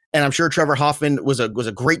is. And I'm sure Trevor Hoffman was a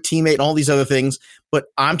great teammate and all these other things. But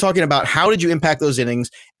I'm talking about how did you impact those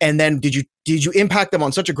innings? And then did you impact them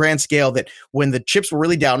on such a grand scale that when the chips were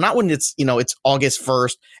really down, not when it's August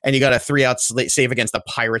 1st and you got a 3-out save against the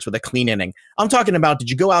Pirates with a clean inning. I'm talking about, did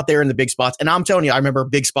you go out there in the big spots? And I'm telling you, I remember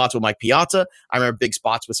big spots with Mike Piazza. I remember big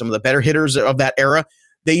spots with some of the better hitters of that era.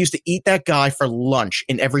 They used to eat that guy for lunch,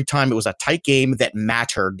 and every time it was a tight game that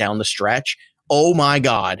mattered down the stretch. Oh, my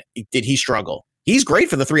God, did he struggle. He's great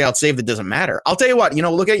for the 3-out save that doesn't matter. I'll tell you what,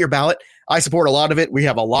 look at your ballot. I support a lot of it. We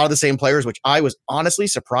have a lot of the same players, which I was honestly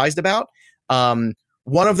surprised about.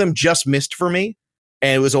 One of them just missed for me,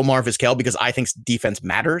 and it was Omar Vizquel because I think defense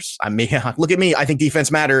matters. Look at me. I think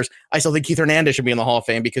defense matters. I still think Keith Hernandez should be in the Hall of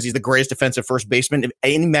Fame because he's the greatest defensive first baseman in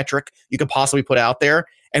any metric you could possibly put out there.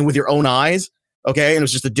 And with your own eyes, okay, and it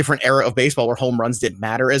was just a different era of baseball where home runs didn't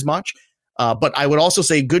matter as much. But I would also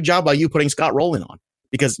say good job by you putting Scott Rowland on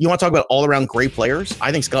because you want to talk about all-around great players.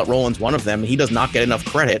 I think Scott Rowland's one of them. He does not get enough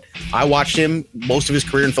credit. I watched him most of his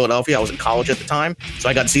career in Philadelphia. I was in college at the time, so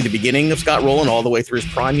I got to see the beginning of Scott Rowland all the way through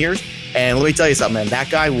his prime years. And let me tell you something, man. That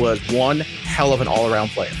guy was one hell of an all-around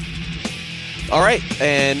player. All right,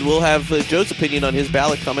 and we'll have Joe's opinion on his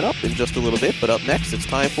ballot coming up in just a little bit. But up next, it's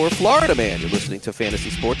time for Florida Man. You're listening to Fantasy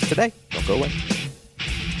Sports Today. Don't go away.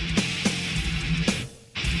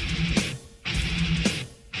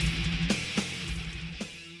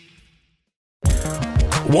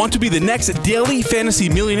 Want to be the next daily fantasy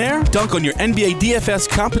millionaire? Dunk on your NBA DFS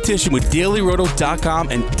competition with DailyRoto.com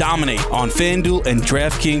and dominate on FanDuel and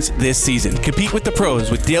DraftKings this season. Compete with the pros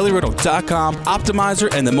with DailyRoto.com,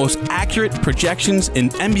 Optimizer, and the most accurate projections in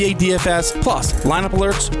NBA DFS, plus lineup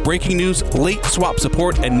alerts, breaking news, late swap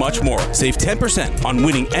support, and much more. Save 10% on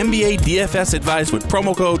winning NBA DFS advice with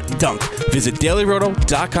promo code DUNK. Visit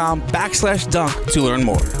DailyRoto.com/dunk to learn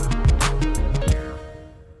more.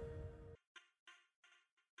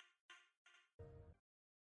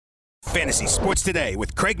 Fantasy Sports Today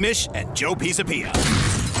with Craig Mish and Joe Pisapia.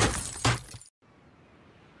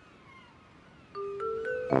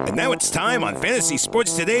 And now it's time on Fantasy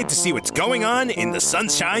Sports Today to see what's going on in the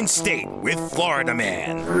Sunshine State with Florida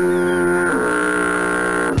Man.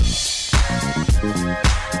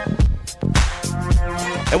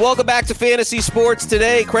 And welcome back to Fantasy Sports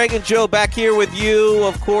Today. Craig and Joe back here with you.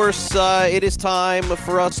 Of course, it is time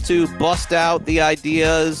for us to bust out the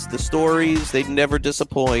ideas, the stories. They never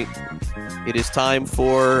disappoint. It is time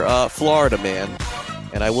for Florida Man.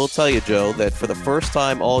 And I will tell you, Joe, that for the first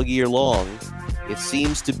time all year long, it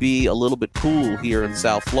seems to be a little bit cool here in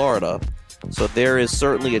South Florida. So there is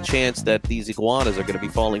certainly a chance that these iguanas are going to be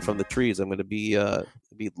falling from the trees. I'm going to be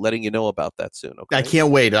letting you know about that soon. Okay? I can't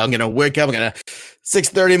wait. I'm going to wake up.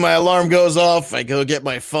 6:30, my alarm goes off. I go get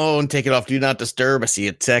my phone, take it off Do Not Disturb. I see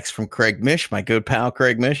a text from Craig Mish, my good pal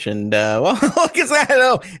Craig Mish. And, well, look at that.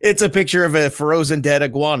 Oh, it's a picture of a frozen dead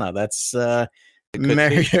iguana. That's, there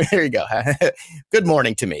you go. Good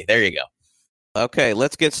morning to me. There you go. Okay,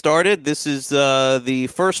 let's get started. This is the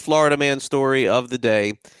first Florida Man story of the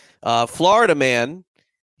day. Florida Man,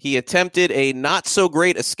 he attempted a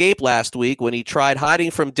not-so-great escape last week when he tried hiding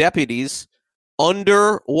from deputies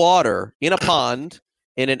underwater in a pond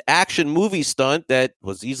in an action movie stunt that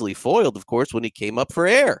was easily foiled, of course, when he came up for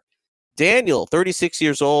air. Daniel, 36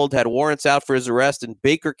 years old, had warrants out for his arrest in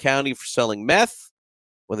Baker County for selling meth.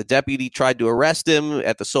 When the deputy tried to arrest him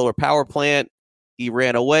at the solar power plant, he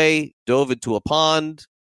ran away, dove into a pond,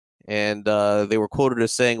 and they were quoted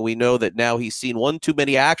as saying, "We know that now he's seen one too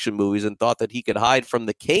many action movies and thought that he could hide from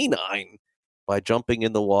the canine by jumping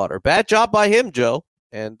in the water." Bad job by him, Joe.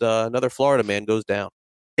 And another Florida man goes down.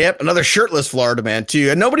 Yep, another shirtless Florida man,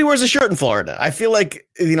 too. And nobody wears a shirt in Florida. I feel like,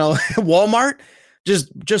 Walmart,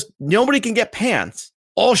 just nobody can get pants.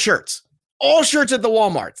 All shirts. All shirts at the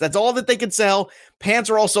Walmarts. That's all that they could sell. Pants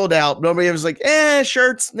are all sold out. Nobody was like,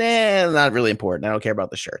 shirts, not really important. I don't care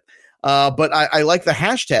about the shirt. But I like the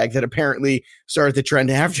hashtag that apparently started the trend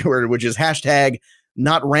afterward, which is hashtag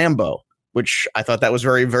not Rambo, which I thought that was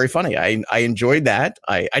very, very funny. I enjoyed that.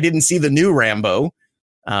 I didn't see the new Rambo,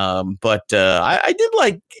 but I did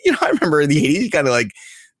like, I remember in the 80s, kind of like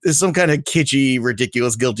there's some kind of kitschy,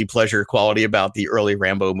 ridiculous, guilty pleasure quality about the early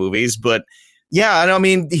Rambo movies. But yeah, I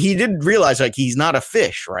mean, he did realize like he's not a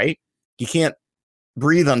fish, right? You can't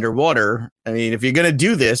breathe underwater. I mean, if you're going to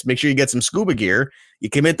do this, make sure you get some scuba gear. You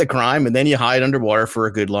commit the crime and then you hide underwater for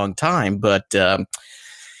a good long time. But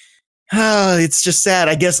it's just sad.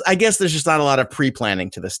 I guess there's just not a lot of pre-planning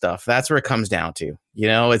to this stuff. That's where it comes down to.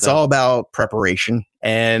 It's all about preparation.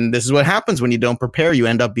 And this is what happens when you don't prepare. You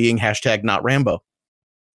end up being hashtag not Rambo.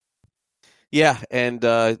 Yeah, and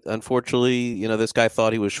unfortunately, this guy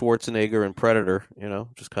thought he was Schwarzenegger in Predator,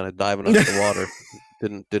 just kind of diving under the water.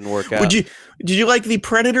 Didn't work out. Did you like the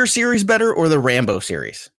Predator series better or the Rambo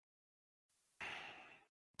series?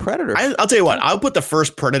 Predator. I'll tell you what, I'll put the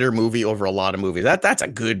first Predator movie over a lot of movies. That's a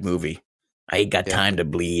good movie. I ain't got time to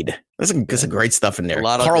bleed. There's some great stuff in there.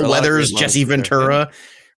 Carl Weathers, Jesse Ventura,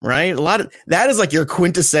 right? A lot of that is like your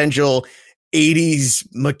quintessential 80s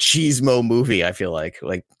machismo movie, I feel like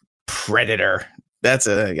Predator.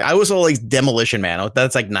 I was always Demolition Man.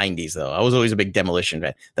 That's like 90s though. I was always a big Demolition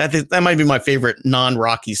Man. That might be my favorite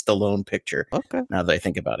non-Rocky Stallone picture. Okay. Now that I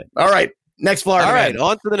think about it. All right. Next Florida. All right.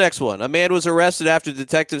 On to the next one. A man was arrested after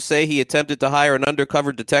detectives say he attempted to hire an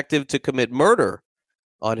undercover detective to commit murder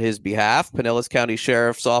on his behalf. Pinellas County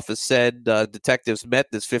Sheriff's Office said detectives met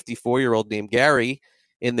this 54-year-old named Gary.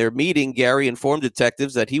 In their meeting, Gary informed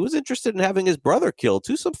detectives that he was interested in having his brother killed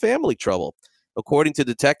to some family trouble. According to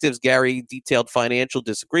detectives, Gary detailed financial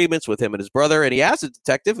disagreements with him and his brother, and he asked the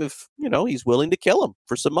detective if, he's willing to kill him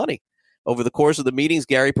for some money. Over the course of the meetings,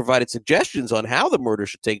 Gary provided suggestions on how the murder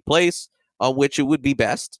should take place, on which it would be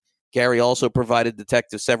best. Gary also provided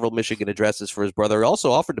detectives several Michigan addresses for his brother. He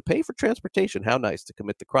also offered to pay for transportation. How nice to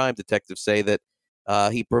commit the crime. Detectives say that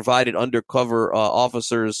he provided undercover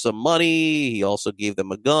officers some money. He also gave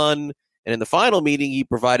them a gun. And in the final meeting, he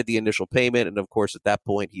provided the initial payment. And of course, at that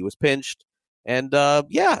point, he was pinched. And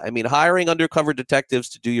hiring undercover detectives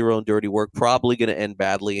to do your own dirty work probably going to end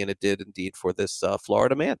badly, and it did indeed for this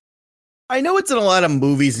Florida man. I know it's in a lot of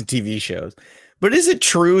movies and TV shows, but is it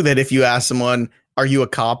true that if you ask someone, "Are you a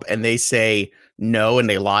cop?" and they say no and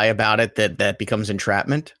they lie about it, that becomes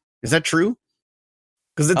entrapment? Is that true?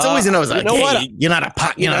 Because it's always you're not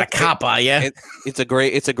a cop, are you? It's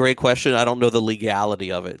a great question. I don't know the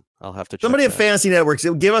legality of it. I'll have to check. Somebody at Fantasy Networks,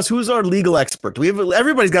 give us who's our legal expert.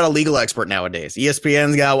 Everybody's got a legal expert nowadays.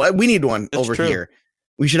 ESPN's got. We need one over here.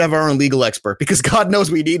 We should have our own legal expert because God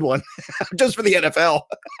knows we need one just for the NFL.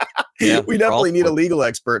 We definitely need a legal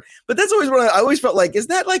expert. But that's always what I always felt like, is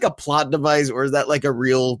that like a plot device or is that like a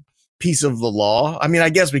real piece of the law? I mean, I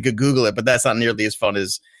guess we could Google it, but that's not nearly as fun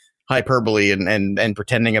as hyperbole and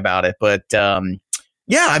pretending about it. But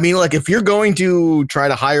yeah, I mean, like if you're going to try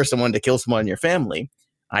to hire someone to kill someone in your family,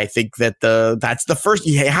 I think that that's the first,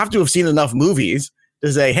 you have to have seen enough movies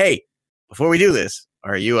to say, hey, before we do this,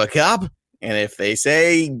 are you a cop? And if they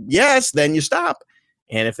say yes, then you stop.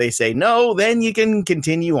 And if they say no, then you can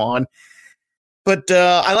continue on. But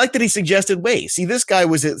I like that he suggested ways. See, this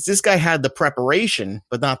guy had the preparation,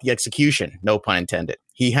 but not the execution. No pun intended.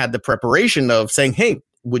 He had the preparation of saying, hey,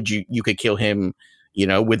 you could kill him,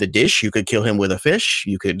 with a dish. You could kill him with a fish.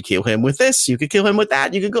 You could kill him with this. You could kill him with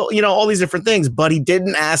that. You could go, all these different things. But he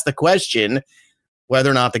didn't ask the question whether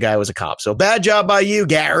or not the guy was a cop. So bad job by you,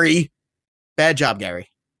 Gary. Bad job, Gary.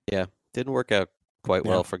 Yeah, didn't work out quite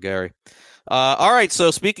well for Gary. All right,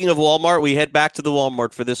 so speaking of Walmart, we head back to the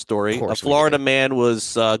Walmart for this story. A Florida man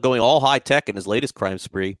was going all high tech in his latest crime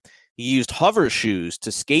spree. He used hover shoes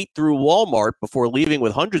to skate through Walmart before leaving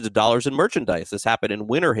with hundreds of dollars in merchandise. This happened in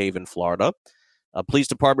Winter Haven, Florida. A police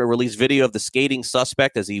department released video of the skating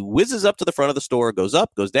suspect as he whizzes up to the front of the store, goes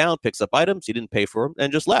up, goes down, picks up items. He didn't pay for them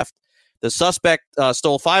and just left. The suspect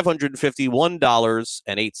stole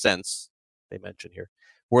 $551.08, they mention here,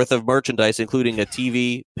 worth of merchandise, including a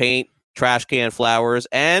TV, paint, trash can, flowers,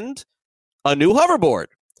 and a new hoverboard.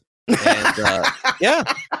 And yeah.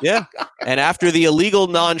 And after the illegal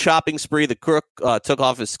non-shopping spree, the crook took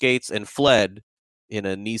off his skates and fled in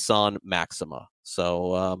a Nissan Maxima.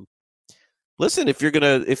 So, listen, if you're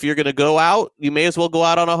gonna go out, you may as well go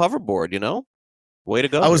out on a hoverboard. Way to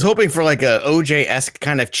go. I was hoping for like a OJ-esque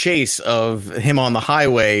kind of chase of him on the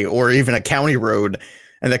highway or even a county road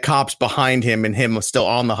and the cops behind him and him still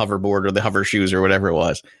on the hoverboard or the hover shoes or whatever it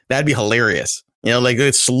was. That'd be hilarious. Like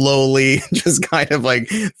it's slowly just kind of like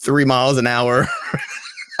 3 miles an hour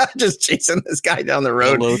just chasing this guy down the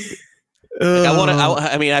road.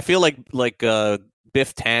 I feel like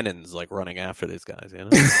Biff Tannen's like running after these guys,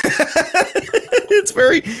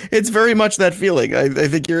 It's very much that feeling. I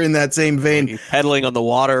think you're in that same vein. He's pedaling on the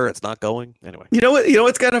water. It's not going anyway. You know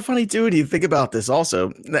what's kind of funny too? Do you think about this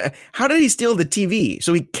also? How did he steal the TV?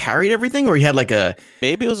 So he carried everything, or he had like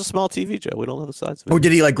maybe it was a small TV, Joe. We don't know the size of it. Or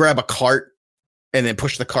did he like grab a cart and then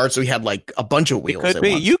push the cart so he had like a bunch of wheels? It could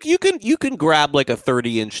be. You can grab like a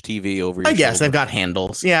 30-inch TV over your I guess shoulder. they've got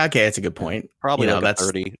handles. Yeah, okay, that's a good point. Probably like that's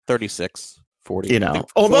 30, 36. 40,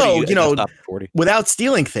 although, without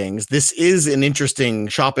stealing things, this is an interesting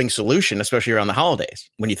shopping solution, especially around the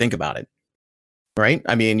holidays when you think about it. Right?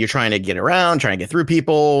 I mean, you're trying to get around, trying to get through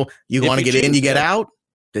people. You want to get in, you get out.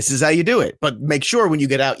 This is how you do it. But make sure when you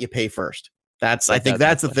get out, you pay first. I think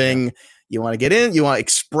that's the thing. Yeah. You want to get in, you want to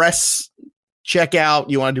express checkout,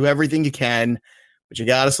 you want to do everything you can, but you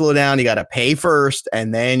got to slow down. You got to pay first,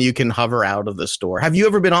 and then you can hover out of the store. Have you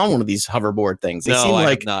ever been on one of these hoverboard things? They seem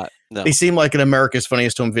like not. No. They seem like an America's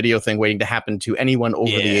Funniest Home Video thing waiting to happen to anyone over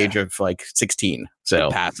the age of like 16. So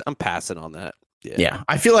I'm passing on that. Yeah.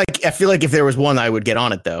 I feel like if there was one, I would get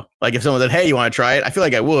on it though. Like if someone said, "Hey, you want to try it?" I feel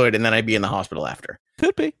like I would, and then I'd be in the hospital after.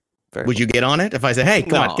 Could be. Would you get on it if I said, "Hey,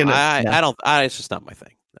 come on"? I don't. It's just not my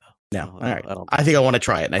thing. No. All right. I think I want to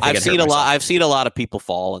try it. And I've seen a lot. I've seen a lot of people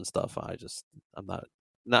fall and stuff. I'm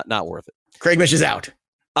not worth it. Craig Mish is out.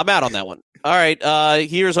 I'm out on that one. All right,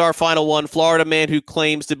 here's our final one. Florida man who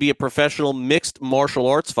claims to be a professional mixed martial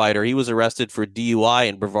arts fighter. He was arrested for DUI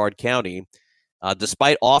in Brevard County,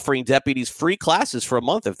 despite offering deputies free classes for a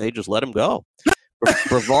month if they just let him go.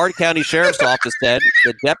 Brevard County Sheriff's Office said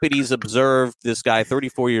the deputies observed this guy,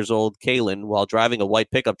 34 years old, Kalen, while driving a white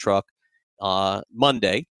pickup truck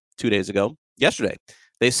Monday, 2 days ago, yesterday.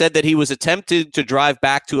 They said that he was attempted to drive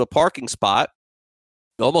back to a parking spot,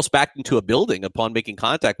 almost backed into a building. Upon making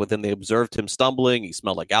contact with him, they observed him stumbling. He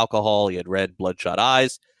smelled like alcohol. He had red, bloodshot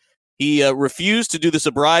eyes. He refused to do the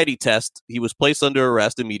sobriety test. He was placed under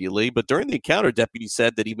arrest immediately. But during the encounter, deputies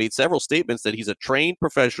said that he made several statements that he's a trained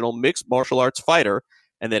professional mixed martial arts fighter,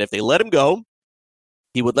 and that if they let him go,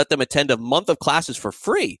 he would let them attend a month of classes for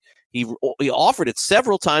free. He offered it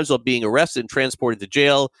several times while being arrested and transported to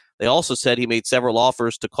jail. They also said he made several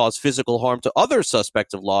offers to cause physical harm to other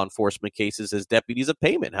suspects of law enforcement cases as deputies of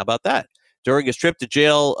payment. How about that? During his trip to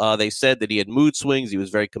jail, they said that he had mood swings. He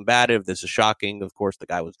was very combative. This is shocking. Of course, the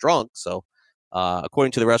guy was drunk. So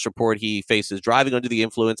according to the arrest report, he faces driving under the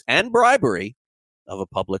influence and bribery of a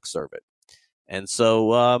public servant. And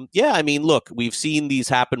so, look, we've seen these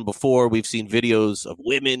happen before. We've seen videos of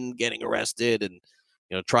women getting arrested and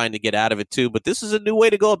trying to get out of it too. But this is a new way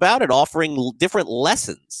to go about it, offering different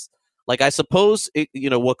lessons. Like I suppose,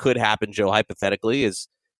 what could happen, Joe, hypothetically, is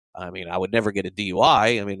I mean, I would never get a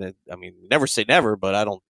DUI. I mean, never say never, but I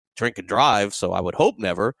don't drink and drive, so I would hope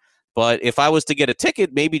never. But if I was to get a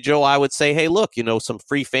ticket, maybe, Joe, I would say, hey, look, some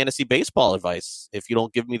free fantasy baseball advice if you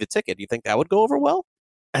don't give me the ticket. Do you think that would go over well?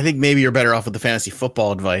 I think maybe you're better off with the fantasy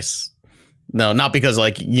football advice. No, not because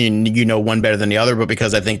you know one better than the other, but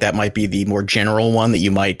because I think that might be the more general one that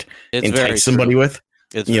you might entice somebody with.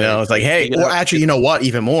 It's like, hey, or actually, you know what?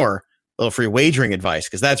 Even more, a little free wagering advice,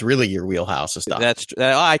 because that's really your wheelhouse of stuff. That's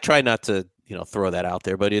I try not to throw that out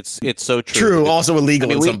there, but it's so true. True, also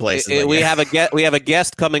illegal in some places. We have a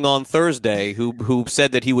guest coming on Thursday who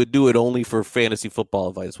said that he would do it only for fantasy football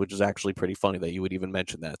advice, which is actually pretty funny that you would even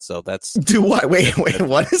mention that. So that's do what? Wait,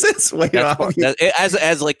 what is this? Wait,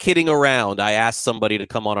 as like kidding around, I asked somebody to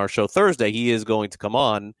come on our show Thursday. He is going to come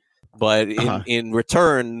on, but in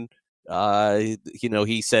return,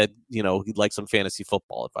 he said, he'd like some fantasy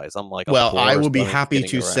football advice. I'm like, well, I will be happy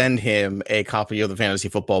to send him a copy of the Fantasy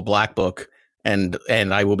Football Black Book. And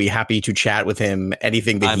I will be happy to chat with him.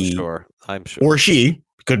 Anything that I'm sure, or she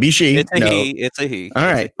could be she. It's a he. All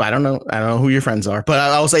right, I don't know who your friends are, but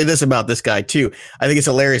I'll say this about this guy too. I think it's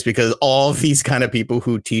hilarious because all of these kind of people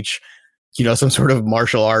who teach, some sort of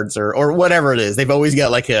martial arts or whatever it is, they've always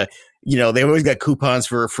got they've always got coupons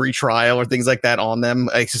for a free trial or things like that on them.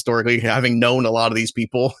 Historically, having known a lot of these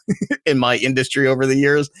people in my industry over the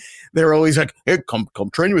years, they're always like, hey, come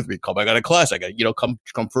train with me. I got a class. I got, come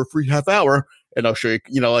for a free half hour and I'll show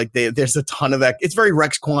you, there's a ton of that. It's very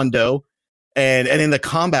Rex Kwon Do. And in the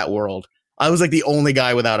combat world, I was like the only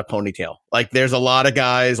guy without a ponytail. Like there's a lot of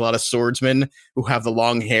guys, a lot of swordsmen who have the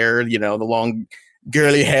long hair, the long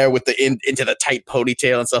girly hair with the into the tight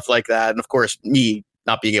ponytail and stuff like that. And of course, me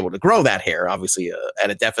not being able to grow that hair, obviously at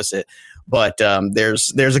a deficit. But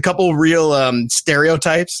there's a couple real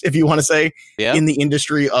stereotypes, if you want to say, in the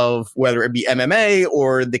industry of whether it be MMA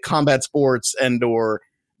or the combat sports and or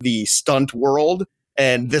the stunt world.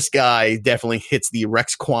 And this guy definitely hits the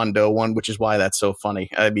Rex Kwon Do one, which is why that's so funny.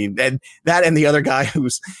 I mean, and the other guy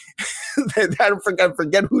who's I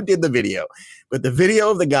forget who did the video, but the video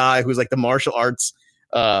of the guy who's like the martial arts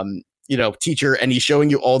teacher, and he's showing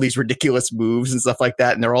you all these ridiculous moves and stuff like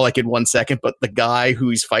that, and they're all like in 1 second, but the guy who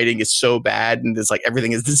he's fighting is so bad and it's like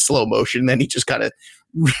everything is in slow motion, then he just kind of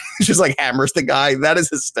just like hammers the guy. That is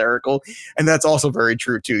hysterical. And that's also very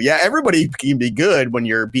true too. Yeah, everybody can be good when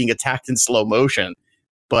you're being attacked in slow motion,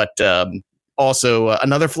 but also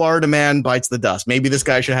another Florida man bites the dust. Maybe this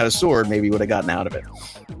guy should have had a sword. Maybe he would have gotten out of it.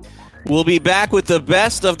 We'll be back with the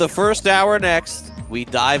best of the first hour next. We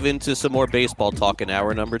dive into some more baseball talk in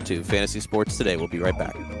hour number 2. Fantasy Sports Today. We'll be right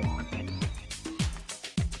back.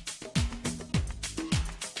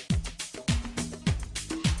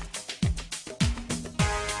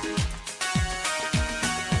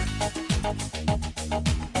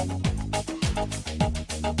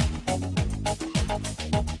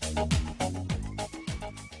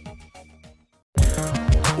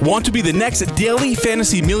 Want to be the next daily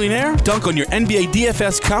fantasy millionaire? Dunk on your NBA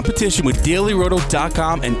DFS competition with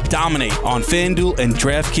dailyroto.com and dominate on FanDuel and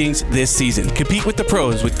DraftKings this season. Compete with the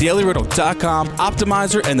pros with dailyroto.com,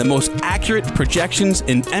 Optimizer, and the most accurate projections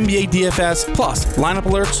in NBA DFS, plus lineup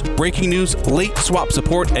alerts, breaking news, late swap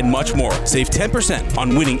support, and much more. Save 10%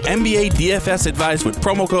 on winning NBA DFS advice with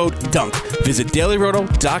promo code DUNK. Visit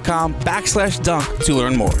dailyroto.com/dunk to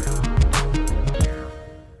learn more.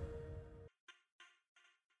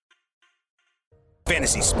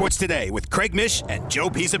 Fantasy Sports Today with Craig Mish and Joe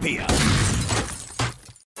Pisapia.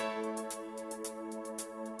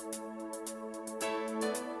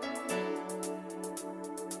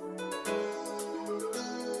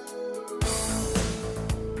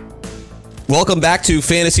 Welcome back to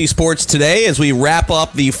Fantasy Sports Today. As we wrap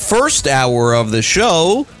up the first hour of the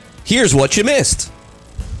show, here's what you missed.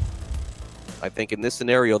 I think in this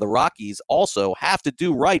scenario, the Rockies also have to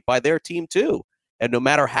do right by their team too. And no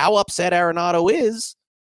matter how upset Arenado is,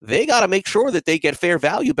 they got to make sure that they get fair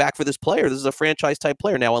value back for this player. This is a franchise-type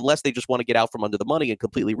player. Now, unless they just want to get out from under the money and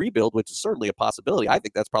completely rebuild, which is certainly a possibility, I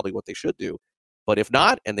think that's probably what they should do. But if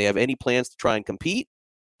not, and they have any plans to try and compete,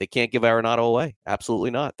 they can't give Arenado away.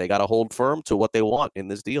 Absolutely not. They got to hold firm to what they want in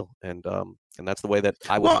this deal. And that's the way that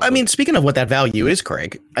I would. Well, I mean, speaking of what that value is,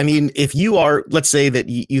 Craig, I mean, if you are, let's say that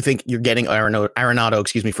you think you're getting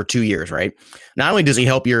Arenado, for 2 years, right? Not only does he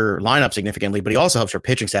help your lineup significantly, but he also helps your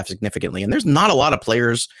pitching staff significantly. And there's not a lot of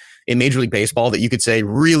players in Major League Baseball that you could say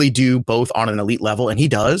really do both on an elite level, and he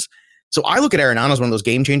does. So I look at Arenado as one of those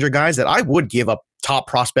game changer guys that I would give up top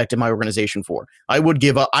prospect in my organization for. I would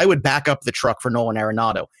back up the truck for Nolan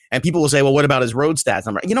Arenado. And people will say, well, what about his road stats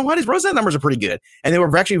number? You know what? His road stats numbers are pretty good. And they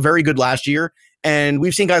were actually very good last year. And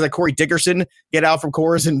we've seen guys like Corey Dickerson get out from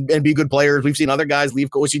Coors and be good players. We've seen other guys leave.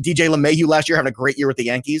 We see DJ LeMahieu last year having a great year with the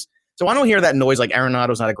Yankees. So I don't hear that noise like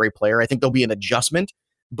Arenado's not a great player. I think there'll be an adjustment,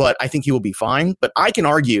 but I think he will be fine. But I can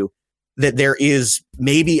argue that there is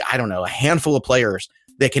maybe, I don't know, a handful of players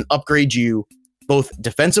that can upgrade you both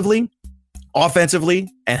defensively, offensively,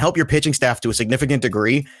 and help your pitching staff to a significant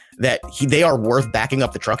degree that they are worth backing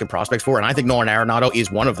up the truck and prospects for. And I think Nolan Arenado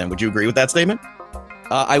is one of them. Would you agree with that statement?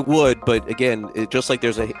 I would, but again, just like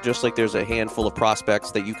there's a handful of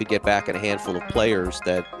prospects that you could get back and a handful of players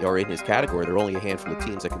that are in his category, there are only a handful of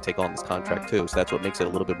teams that can take on this contract too. So that's what makes it a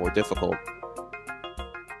little bit more difficult.